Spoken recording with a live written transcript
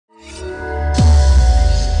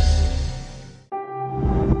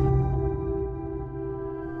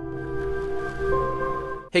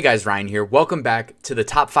Hey guys, Ryan here. Welcome back to the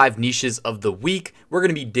top 5 niches of the week. We're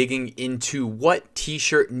going to be digging into what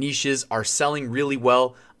t-shirt niches are selling really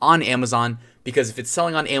well on Amazon, because if it's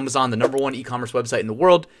selling on Amazon, the #1 e-commerce website in the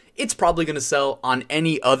world, it's probably going to sell on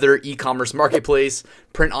any other e-commerce marketplace,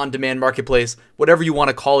 print-on-demand marketplace, whatever you want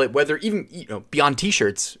to call it, whether even beyond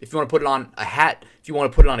t-shirts. If you want to put it on a hat, if you want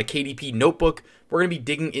to put it on a KDP notebook, we're going to be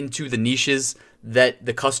digging into the niches that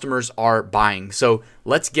the customers are buying. So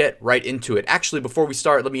let's get right into it. Actually, before we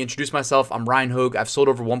start, let me introduce myself. I'm Ryan Hogue. I've sold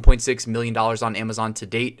over $1.6 million on Amazon to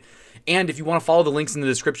date. And if you want to follow the links in the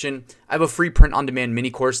description, I have a free print-on-demand mini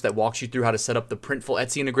course that walks you through how to set up the Printful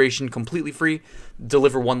Etsy integration completely free,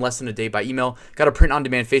 deliver 1 lesson a day by email. Got a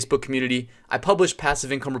print-on-demand Facebook community. I publish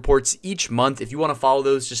passive income reports each month. If you want to follow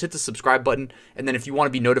those, just hit the subscribe button. And then if you want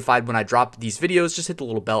to be notified when I drop these videos, just hit the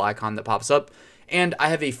little bell icon that pops up. And I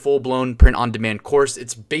have a full-blown print-on-demand course.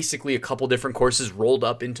 It's basically a couple different courses rolled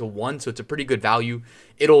up into one, so it's a pretty good value.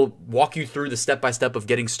 It'll walk you through the step-by-step of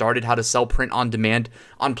getting started, how to sell print-on-demand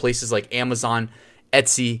on places like Amazon,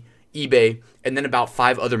 Etsy, eBay, and then about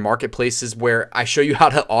 5 other marketplaces where I show you how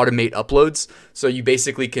to automate uploads. So you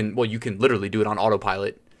basically can, well, you can literally do it on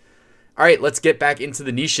autopilot. All right, let's get back into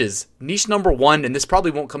the niches. Niche #1, and this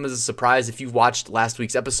probably won't come as a surprise if you've watched last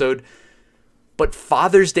week's episode, but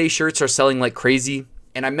Father's Day shirts are selling like crazy.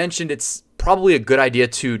 And I mentioned it's probably a good idea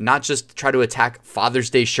to not just try to attack Father's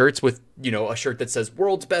Day shirts with, a shirt that says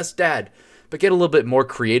world's best dad, but get a little bit more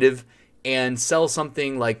creative and sell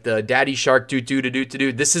something like the Daddy Shark do.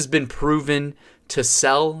 This has been proven to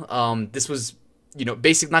sell. This was,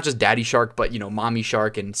 basic, not just Daddy Shark, but, Mommy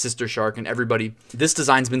Shark and Sister Shark and everybody. This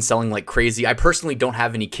design's been selling like crazy. I personally don't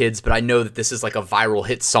have any kids, but I know that this is like a viral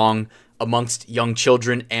hit song amongst young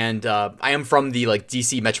children, and I am from the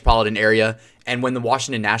DC metropolitan area, and when the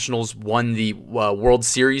Washington Nationals won the World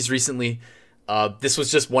Series recently, this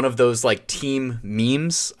was just one of those team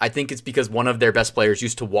memes. I think it's because one of their best players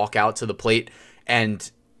used to walk out to the plate,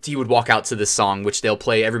 and he would walk out to this song, which they'll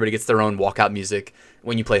play. Everybody gets their own walkout music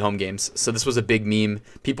when you play home games. So this was a big meme.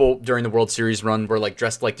 People during the World Series run were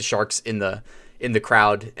dressed like the Sharks in the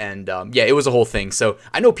crowd, and yeah, it was a whole thing. So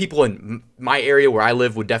I know people in my area where I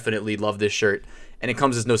live would definitely love this shirt, and it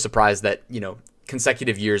comes as no surprise that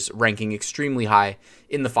consecutive years ranking extremely high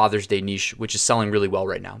in the Father's Day niche, which is selling really well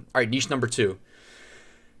right now. All right, niche #2.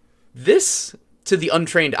 This, to the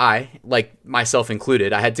untrained eye, like myself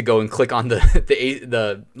included, I had to go and click on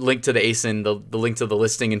the link to the ASIN, the link to the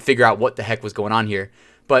listing, and figure out what the heck was going on here.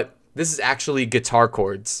 But this is actually guitar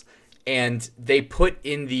chords. And they put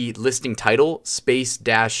in the listing title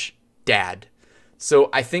 /dad. So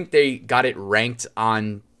I think they got it ranked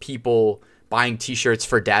on people buying t-shirts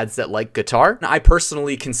for dads that like guitar. Now, I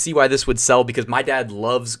personally can see why this would sell because my dad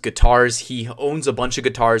loves guitars. He owns a bunch of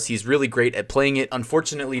guitars. He's really great at playing it.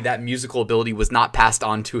 Unfortunately, that musical ability was not passed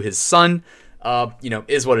on to his son.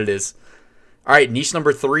 Is what it is. All right, niche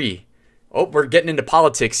 #3. Oh, we're getting into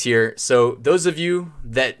politics here. So those of you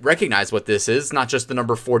that recognize what this is, not just the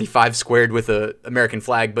number 45 squared with an American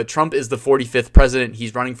flag, but Trump is the 45th president.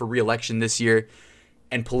 He's running for re-election this year.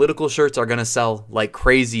 And political shirts are going to sell like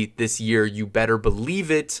crazy this year. You better believe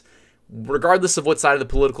it. Regardless of what side of the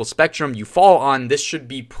political spectrum you fall on, this should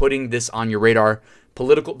be putting this on your radar.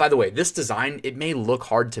 Political, by the way, this design, it may look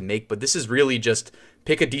hard to make, but this is really just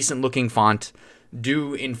pick a decent looking font,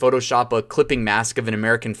 do in Photoshop a clipping mask of an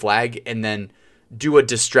American flag, and then do a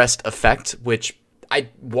distressed effect, which I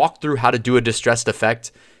walked through how to do a distressed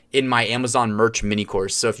effect in my Amazon merch mini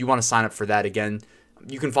course. So if you want to sign up for that, again,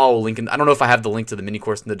 you can follow a link. I don't know if I have the link to the mini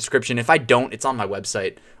course in the description. If I don't, it's on my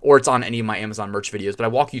website or it's on any of my Amazon merch videos. But I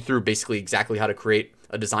walk you through basically exactly how to create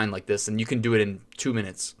a design like this, and you can do it in 2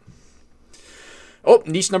 minutes. Oh,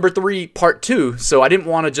 niche #3, part 2. So I didn't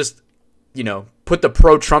want to just put the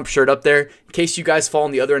pro-Trump shirt up there in case you guys fall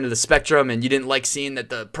on the other end of the spectrum and you didn't like seeing that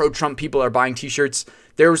the pro-Trump people are buying t-shirts.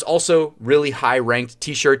 There was also really high-ranked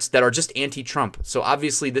t-shirts that are just anti-Trump. So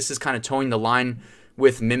obviously this is kind of towing the line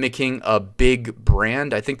with mimicking a big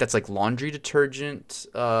brand. I think that's like laundry detergent.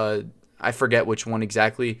 I forget which one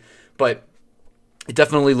exactly, but it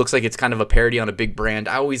definitely looks like it's kind of a parody on a big brand.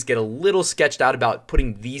 I always get a little sketched out about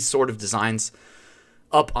putting these sort of designs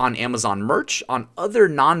up on Amazon merch, on other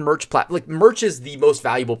non-merch platforms. Merch is the most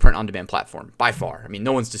valuable print-on-demand platform by far. I mean,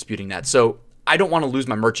 no one's disputing that. So I don't want to lose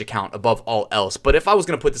my merch account above all else. But if I was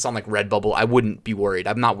going to put this on Redbubble, I wouldn't be worried.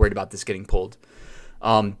 I'm not worried about this getting pulled.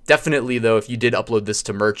 Definitely, though, if you did upload this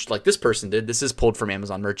to merch, like this person did, this is pulled from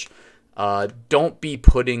Amazon merch. Don't be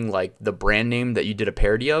putting the brand name that you did a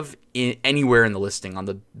parody of anywhere in the listing, on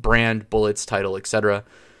the brand, bullets, title, etc.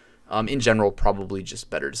 In general, probably just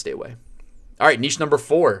better to stay away. All right, niche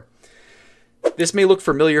 #4. This may look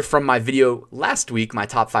familiar from my video last week, my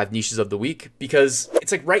top 5 niches of the week, because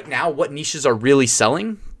it's like right now, what niches are really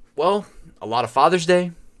selling? Well, a lot of Father's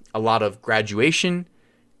Day, a lot of graduation,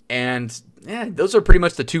 and those are pretty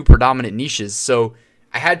much the 2 predominant niches. So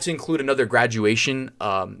I had to include another graduation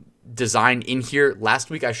design in here. Last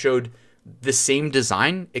week I showed the same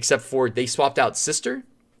design, except for they swapped out sister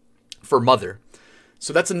for mother.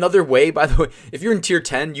 So that's another way, by the way. If you're in tier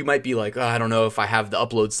 10, you might be like, oh, I don't know if I have the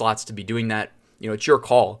upload slots to be doing that. You know, it's your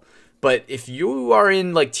call. But if you are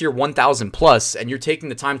in like tier 1000 plus and you're taking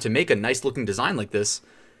the time to make a nice looking design like this,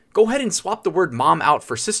 go ahead and swap the word mom out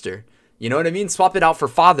for sister. You know what I mean? Swap it out for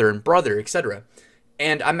father and brother, etc.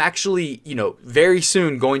 And I'm actually, you know, very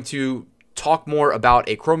soon going to talk more about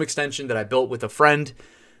a Chrome extension that I built with a friend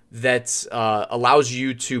that allows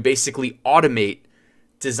you to basically automate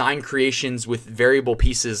design creations with variable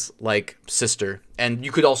pieces like sister. And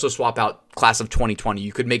you could also swap out class of 2020.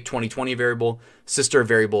 You could make 2020 a variable, sister a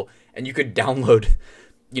variable, and you could download,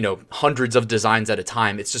 you know, hundreds of designs at a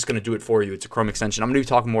time. It's just going to do it for you. It's a Chrome extension. I'm going to be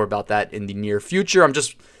talking more about that in the near future. I'm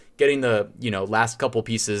just getting the, you know, last couple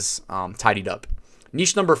pieces tidied up.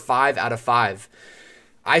 Niche number 5 out of 5.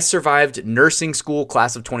 I survived nursing school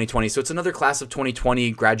class of 2020. So it's another class of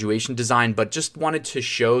 2020 graduation design, but just wanted to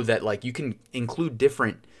show that like you can include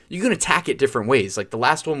different, you can attack it different ways. Like the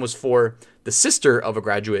last one was for the sister of a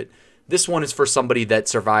graduate. This one is for somebody that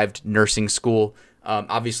survived nursing school.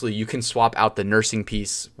 Obviously you can swap out the nursing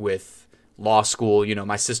piece with law school. You know,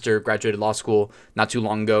 my sister graduated law school not too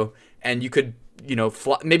long ago, and you could, you know,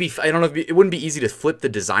 maybe, I don't know, it wouldn't be easy to flip the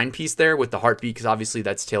design piece there with the heartbeat, because obviously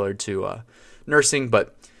that's tailored to nursing,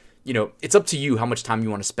 but you know, it's up to you how much time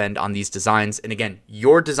you want to spend on these designs. And again,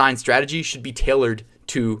 your design strategy should be tailored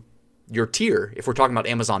to your tier if we're talking about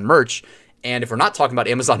Amazon merch. And if we're not talking about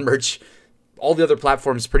Amazon merch, all the other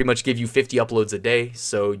platforms pretty much give you 50 uploads a day.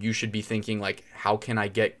 So you should be thinking like, how can I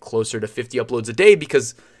get closer to 50 uploads a day?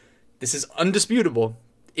 Because this is indisputable,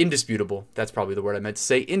 that's probably the word I meant to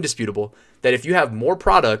say, indisputable, that if you have more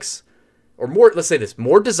products, or more, let's say this,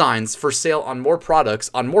 more designs for sale on more products,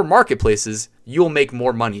 on more marketplaces, you'll make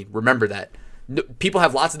more money. Remember that. People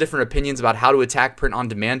have lots of different opinions about how to attack print on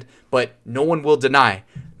demand, but no one will deny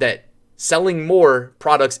that selling more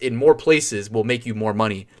products in more places will make you more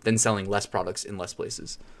money than selling less products in less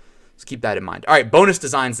places. Let's keep that in mind. All right, bonus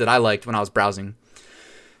designs that I liked when I was browsing.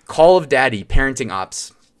 Call of Daddy Parenting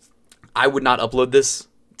Ops. I would not upload this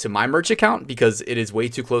to my merch account because it is way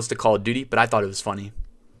too close to Call of Duty, but I thought it was funny.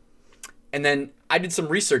 And then I did some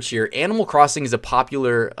research here. Animal Crossing is a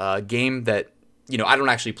popular game that, you know, I don't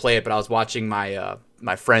actually play it, but I was watching my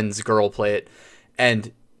my friend's girl play it,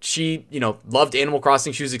 and she, you know, loved Animal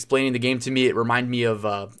Crossing. She was explaining the game to me. It reminded me of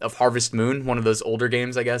Harvest Moon, one of those older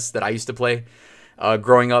games, I guess, that I used to play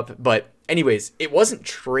growing up. But anyways, it wasn't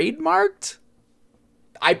trademarked.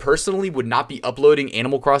 I personally would not be uploading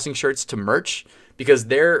Animal Crossing shirts to merch because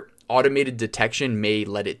their automated detection may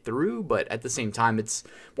let it through, but at the same time, it's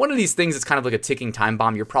one of these things that's kind of like a ticking time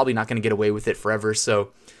bomb. You're probably not going to get away with it forever.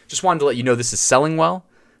 So just wanted to let you know this is selling well,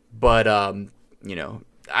 but you know,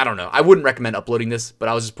 I don't know. I wouldn't recommend uploading this, but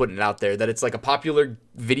I was just putting it out there that it's like a popular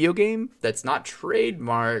video game that's not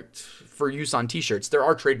trademarked for use on t-shirts. There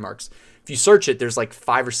are trademarks. If you search it, there's like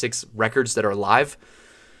 5 or 6 records that are live.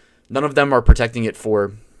 None of them are protecting it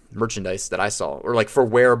for merchandise that I saw, or like for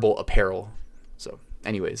wearable apparel. So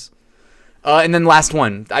anyways. And then last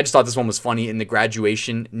one, I just thought this one was funny in the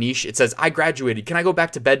graduation niche. It says, I graduated. Can I go back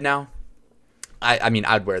to bed now? I mean,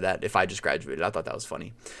 I'd wear that if I just graduated. I thought that was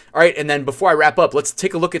funny. All right, and then before I wrap up, let's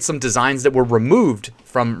take a look at some designs that were removed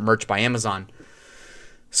from Merch by Amazon.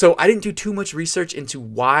 So I didn't do too much research into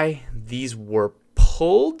why these were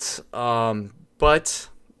pulled, but,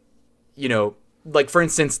 you know, like for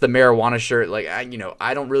instance, the marijuana shirt, like,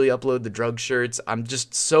 I don't really upload the drug shirts. I'm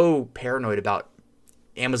just so paranoid about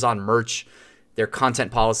Amazon merch, their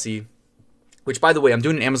content policy, which by the way, I'm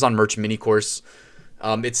doing an Amazon merch mini course.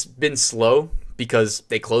 It's been slow because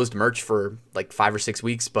they closed merch for like 5 or 6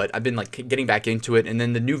 weeks, but I've been like getting back into it. And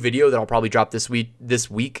then the new video that I'll probably drop this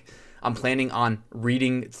week, I'm planning on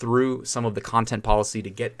reading through some of the content policy to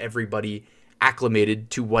get everybody acclimated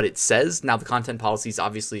to what it says. Now the content policies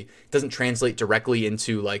obviously doesn't translate directly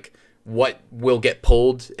into like what will get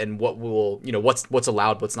pulled and what will, you know, what's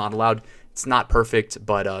allowed, what's not allowed. It's not perfect,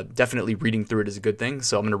 but definitely reading through it is a good thing.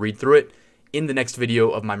 So I'm going to read through it in the next video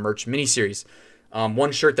of my merch mini series.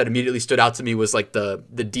 One shirt that immediately stood out to me was like the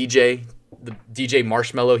DJ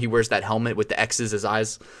Marshmallow. He wears that helmet with the X's as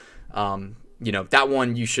eyes. You know, that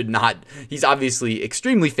one you should not, he's obviously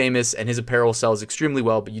extremely famous and his apparel sells extremely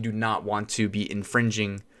well, but you do not want to be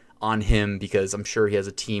infringing on him because I'm sure he has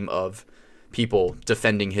a team of people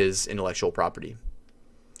defending his intellectual property.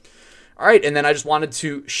 All right, and then I just wanted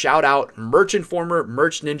to shout out Merch Informer,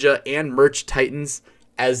 Merch Ninja, and Merch Titans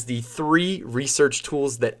as the 3 research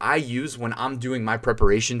tools that I use when I'm doing my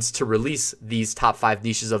preparations to release these top 5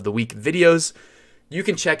 niches of the week videos. You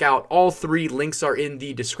can check out all 3. Links are in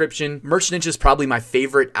the description. Merch Ninja is probably my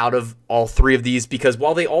favorite out of all 3 of these because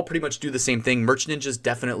while they all pretty much do the same thing, Merch Ninja is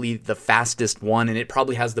definitely the fastest one and it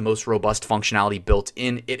probably has the most robust functionality built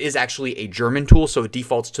in. It is actually a German tool, so it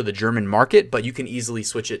defaults to the German market, but you can easily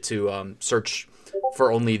switch it to search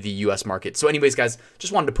for only the US market. So anyways, guys,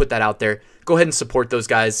 just wanted to put that out there. Go ahead and support those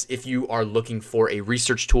guys if you are looking for a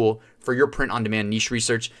research tool for your print-on-demand niche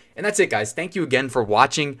research. And that's it, guys. Thank you again for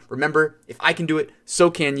watching. Remember, if I can do it, so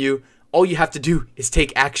can you. All you have to do is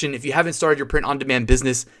take action. If you haven't started your print-on-demand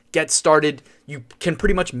business, get started. You can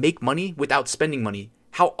pretty much make money without spending money.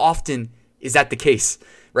 How often is that the case,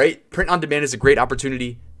 right? Print-on-demand is a great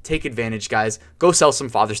opportunity. Take advantage, guys. Go sell some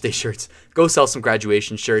Father's Day shirts. Go sell some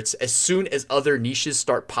graduation shirts. As soon as other niches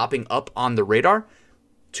start popping up on the radar,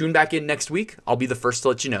 tune back in next week. I'll be the first to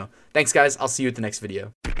let you know. Thanks, guys. I'll see you at the next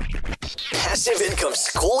video. Passive Income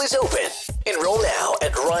School is open. Enroll now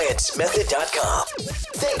at ryansmethod.com.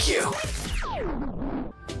 Thank you.